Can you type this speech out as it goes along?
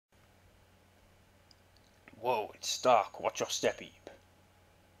Whoa, it's dark. Watch your step, Eve.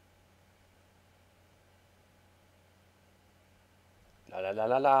 La la la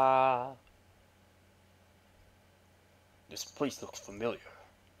la la. This place looks familiar.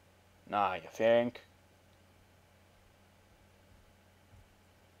 Nah, you think?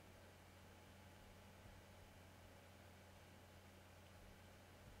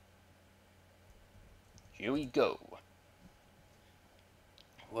 Here we go.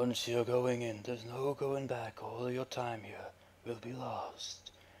 Once you're going in, there's no going back. All your time here will be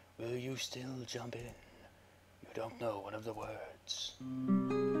lost. Will you still jump in? You don't know one of the words.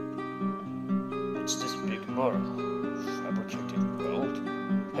 What's this big mural? Fabricated world?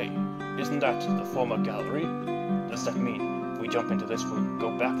 Hey, isn't that the former gallery? Does that mean if we jump into this, we'll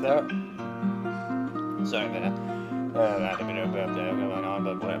go back there? Sorry about that. I had a bit of that going on,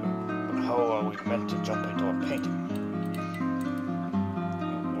 but whatever. But how are we meant to jump into a painting?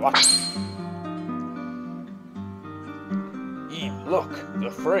 What? Eve, look, the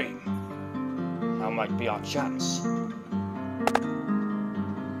frame. That might be our chance.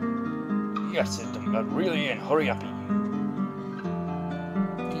 Yes, it really in. Hurry up, Eve.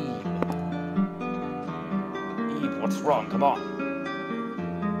 Eve, what's wrong? Come on.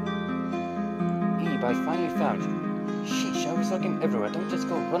 Eve, I finally found you. Sheesh, I was looking everywhere. Don't just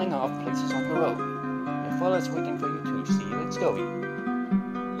go running off places on your own. Your father's waiting for you to see. Let's go, Eve.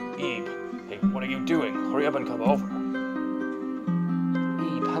 Eve, hey, what are you doing? Hurry up and come over.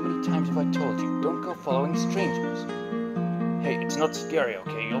 Eve, how many times have I told you? Don't go following strangers. Hey, it's not scary,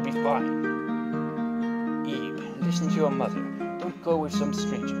 okay? You'll be fine. Eve, listen to your mother. Don't go with some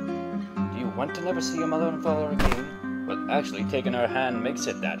stranger. Do you want to never see your mother and father again? Well, actually, taking her hand makes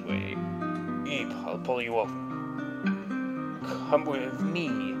it that way. Eve, I'll pull you over. Come with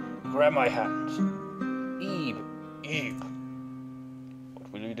me. Grab my hand. Eve, Eve.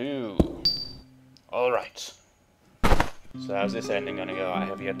 What will you do? Alright. So how's this ending gonna go? I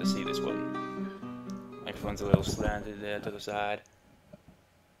have yet to see this one. Microphone's a little slanted there to the side.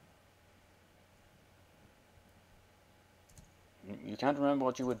 You can't remember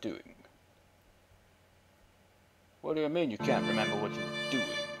what you were doing. What do you mean you can't remember what you were doing?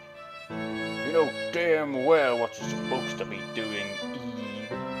 You know damn well what you're supposed to be doing,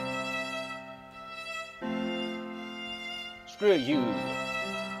 Eve. Screw you.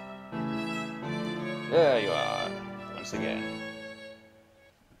 There you are, once again.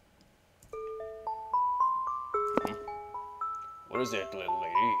 What is it, little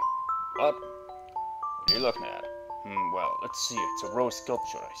lady? What? What are you looking at? Well, let's see. It's a rose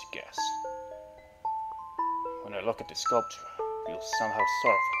sculpture, I guess. When I look at the sculpture, I feel somehow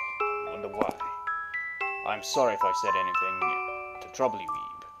sorrowful. I wonder why. I'm sorry if I said anything to trouble you,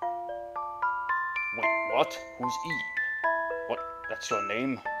 Eve. Wait, what? Who's Eve? What? That's your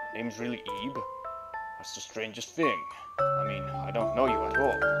name? Your name's really Eve? That's the strangest thing. I mean, I don't know you at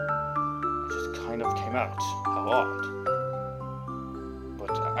all. It just kind of came out. How odd.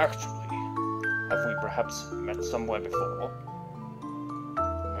 But actually, have we perhaps met somewhere before?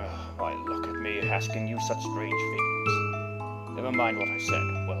 Why, look at me asking you such strange things. Never mind what I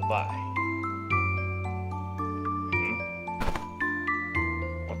said. Well, bye.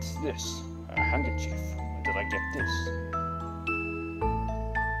 What's this? A handkerchief. When did I get this?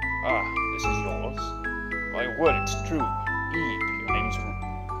 Ah, this is yours. My word, it's true. Eve, your name's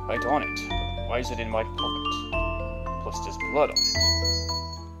right on it. But why is it in my pocket? Plus there's blood on it.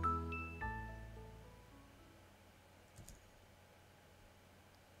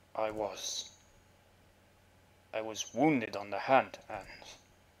 I was wounded on the hand, and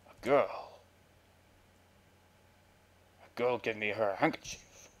a girl gave me her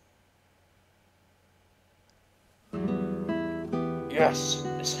handkerchief. Yes,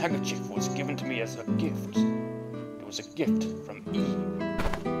 this handkerchief was given to me as a gift. It was a gift from Eve.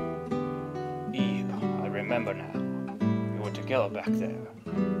 Eve, I remember now. We were together back there.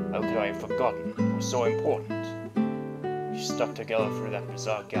 How could I have forgotten? It was so important. We stuck together through that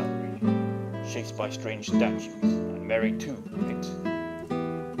bizarre gallery, chased by strange statues, and married too, right?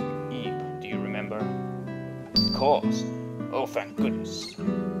 Eve, do you remember? Of course. Oh, thank goodness.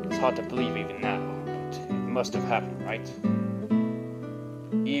 It's hard to believe even now, but it must have happened, right?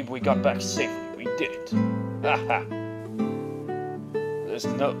 Eve, we got back safely. We did it. Haha. There's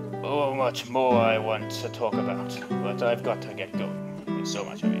no much more I want to talk about, but I've got to get going. There's so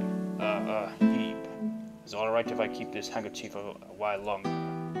much, I mean. Eve, is it alright if I keep this handkerchief a while longer?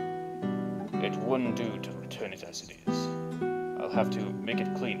 It wouldn't do to return it as it is. I'll have to make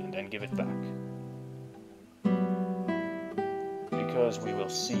it clean and then give it back. Because we will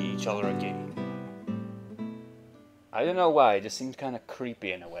see each other again. I don't know why, it just seems kind of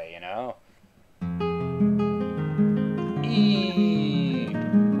creepy in a way, you know?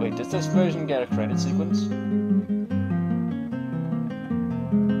 this version get a credit sequence?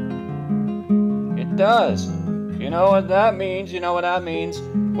 It does. You know what that means? You know what that means?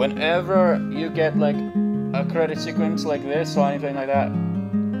 Whenever you get like a credit sequence like this or anything like that,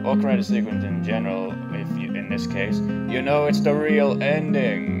 or credit sequence in general, if you, in this case, you know it's the real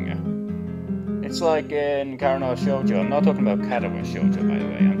ending. It's like in Karanos Shoujo. I'm not talking about Katawa Shoujo, by the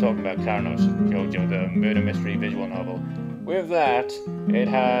way. I'm talking about Karanos Shoujo, the murder mystery visual novel. With that, it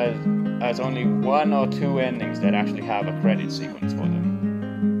has only 1 or 2 endings that actually have a credit sequence for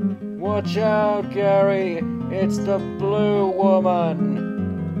them. Watch out, Gary! It's the blue woman!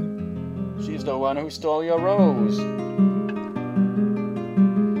 She's the one who stole your rose.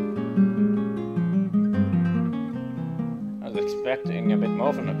 Expecting a bit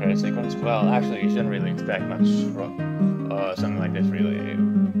more from the credit sequence. Well, actually, you shouldn't really expect much from something like this, really.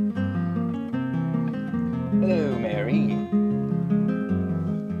 Hello, Mary.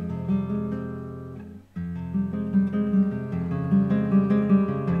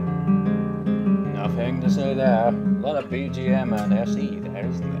 Nothing to say there. A lot of BGM and SE there,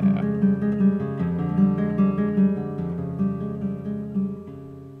 isn't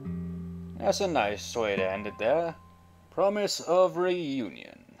there? That's a nice way to end it there. Promise of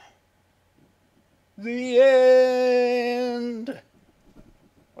reunion. The end!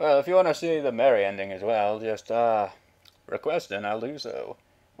 Well, if you want to see the merry ending as well, just request and I'll do so.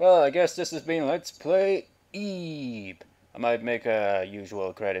 Well, I guess this has been Let's Play Eve. I might make a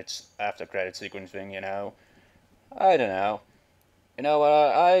usual credits, after credit sequence thing, you know. I don't know. You know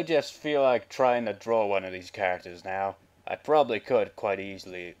what, I just feel like trying to draw one of these characters now. I probably could quite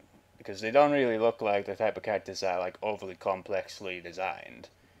easily, because they don't really look like the type of characters that are like overly complexly designed.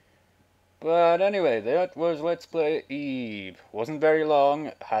 But anyway, that was Let's Play Eve. Wasn't very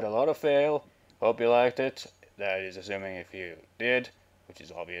long, had a lot of fail. Hope you liked it. That is assuming if you did, which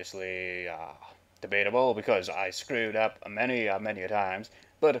is obviously debatable because I screwed up many times.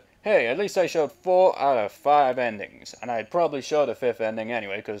 But hey, at least I showed 4 out of 5 endings, and I'd probably show the 5th ending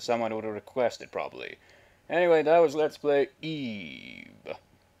anyway because someone would have requested probably. Anyway, that was Let's Play Eve.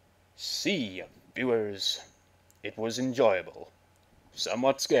 See ya, viewers. It was enjoyable.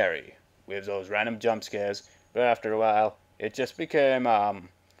 Somewhat scary, with those random jump scares, but after a while, it just became,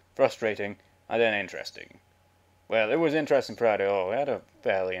 frustrating and then interesting. Well, it was interesting throughout it all. It had a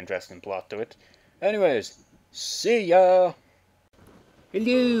fairly interesting plot to it. Anyways, see ya!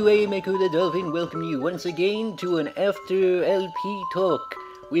 Hello, I am Echo the Dolphin. Welcome you once again to an After LP talk.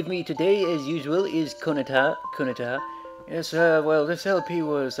 With me today, as usual, is Konata. Yes, well, this LP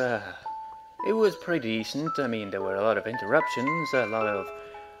was, it was pretty decent. I mean, there were a lot of interruptions, a lot of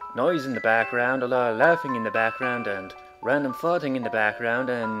noise in the background, a lot of laughing in the background, and random farting in the background,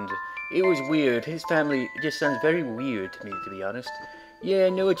 and it was weird. His family just sounds very weird to me, to be honest. Yeah, I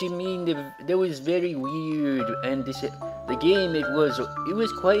know what you mean. That was very weird, and the game, it was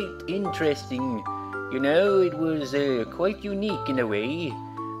quite interesting. You know, it was quite unique in a way.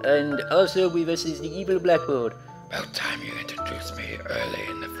 And also with us is the evil Blackboard. About time you introduced me early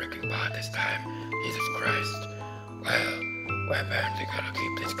in the freaking pod this time. Jesus Christ. Well, we're apparently gonna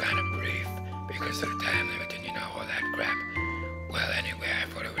keep this kind of brief because of the time limit and you know all that crap. Well, anyway, I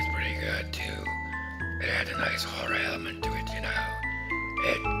thought it was pretty good too. It had a nice horror element to it, you know.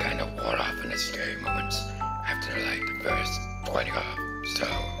 It kind of wore off in the scary moments after like the first 20 or so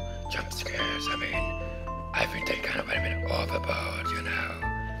jump scares. I mean, I think they kind of went a bit overboard, you know.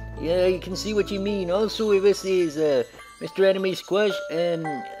 Yeah, you can see what you mean. Also with us is Mr. Anime Squash, and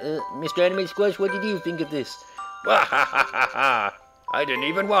Mr. Anime Squash, what did you think of this? I didn't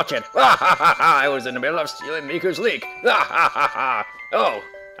even watch it. I was in the middle of stealing Miku's leak. Oh,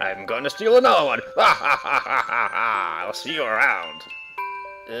 I'm going to steal another one. I'll see you around.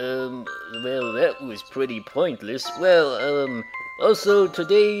 Well, that was pretty pointless. Well, also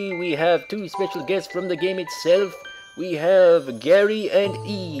today we have 2 special guests from the game itself. We have Gary and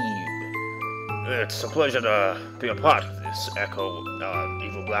Eve. It's a pleasure to be a part of this Echo,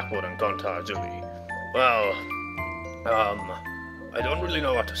 Evil Blackboard and Gonta Azumi. Well, I don't really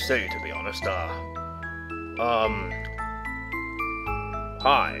know what to say, to be honest.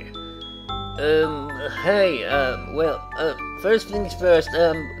 Hi. Hey, well, first things first,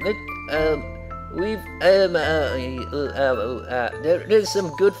 there's some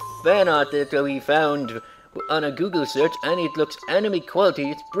good fan art that we found on a Google search, and it looks anime quality.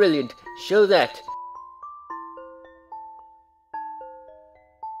 It's brilliant. Show that.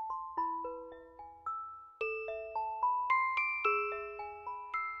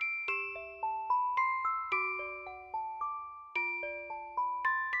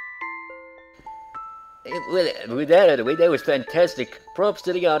 Well, with that out of the way, that was fantastic. Props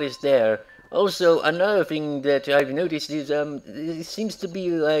to the artist there. Also, another thing that I've noticed is, it seems to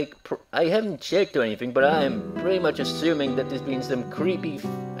be like, I haven't checked or anything, but I'm pretty much assuming that there's been some creepy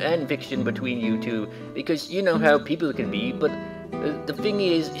fan fiction between you two, because you know how people can be, but the thing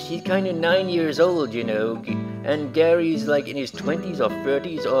is, she's kind of 9 years old, you know, and Gary's like in his 20s or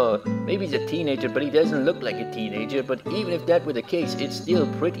 30s, or maybe he's a teenager, but he doesn't look like a teenager, but even if that were the case, it's still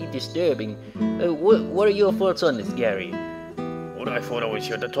pretty disturbing. What are your thoughts on this, Gary? Well, I thought I was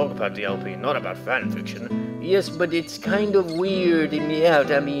here to talk about the LP, not about fanfiction. Yes, but it's kind of weirding me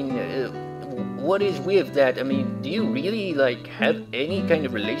out. I mean, what is with that? I mean, do you really, like, have any kind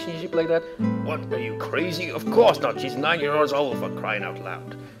of relationship like that? What, are you crazy? Of course not, she's 9 years old for crying out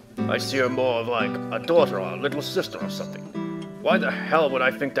loud. I see her more of like a daughter or a little sister or something. Why the hell would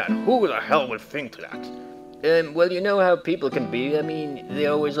I think that? Who the hell would think that? Well, you know how people can be. I mean,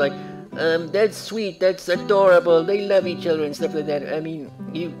 they're always like, that's sweet, that's adorable, they love each other and stuff like that. I mean,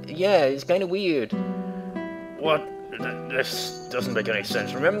 yeah, it's kind of weird. What? This doesn't make any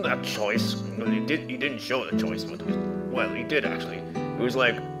sense. Remember that choice? Well, he didn't show the choice, but well, he did actually. It was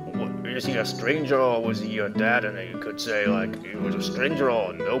like, is he a stranger or was he your dad? And you could say like, he was a stranger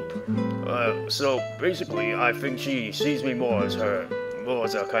or nope. So basically, I think she sees me more as a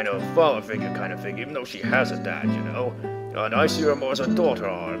kind of father figure kind of thing, even though she has a dad, you know. And I see her more as a daughter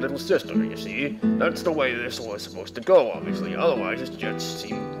or a little sister, you see. That's the way this was supposed to go, obviously. Otherwise, it just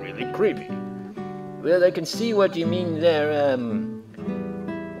seemed really creepy. Well, I can see what you mean there.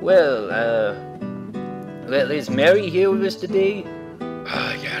 Well, is Mary here with us today?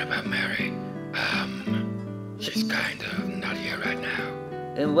 Yeah, about Mary. She's kind of not here right now.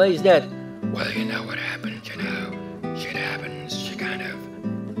 And why is that? Well, you know what happened, you know. Shit happens, she kind of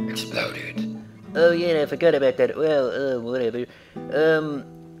exploded. Oh yeah, I forgot about that. Well, whatever.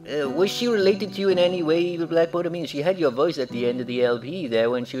 Was she related to you in any way, Blackboard? I mean, she had your voice at the end of the LP there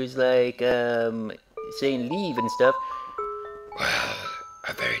when she was like, saying leave and stuff. Well,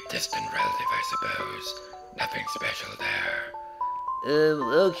 a very distant relative, I suppose. Nothing special there.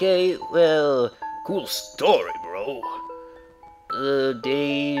 Okay, well... Cool story, bro.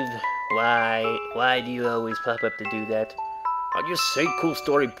 Dave, why do you always pop up to do that? I just say cool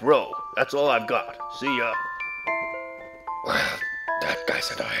story, bro. That's all I've got. See ya. Well, that guy's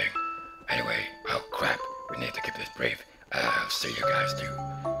annoying. Anyway, oh crap, we need to keep this brief. I'll see you guys too.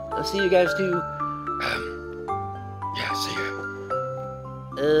 I'll see you guys too. Yeah, see ya.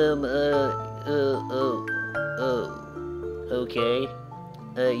 Okay.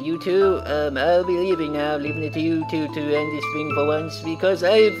 You two, I'll be leaving now, leaving it to you two to end this thing for once, because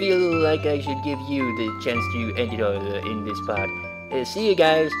I feel like I should give you the chance to end it all in this part. See you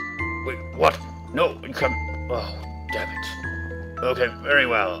guys. Wait, what? No, you can't. Oh, damn it. Okay, very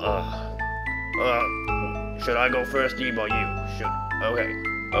well. Should I go first, Eve, or you?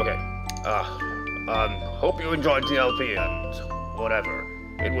 Okay. Hope you enjoyed the LP and whatever.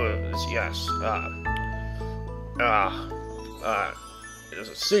 It was, yes,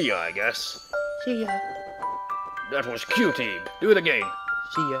 see ya, I guess. See ya. That was cute, Eve. Do it again.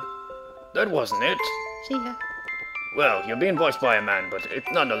 See ya. That wasn't it. See ya. Well, you're being voiced by a man, but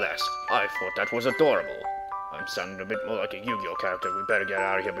nonetheless, I thought that was adorable. I'm sounding a bit more like a Yu-Gi-Oh character. We better get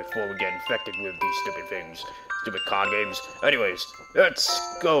out of here before we get infected with these stupid things. Stupid card games. Anyways, let's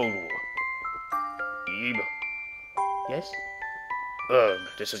go. Eve? Yes?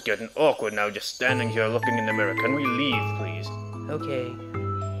 This is getting awkward now, just standing here looking in the mirror. Can we leave, please? Okay.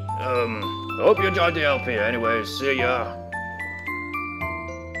 Hope you enjoyed the LP. Anyways, see ya.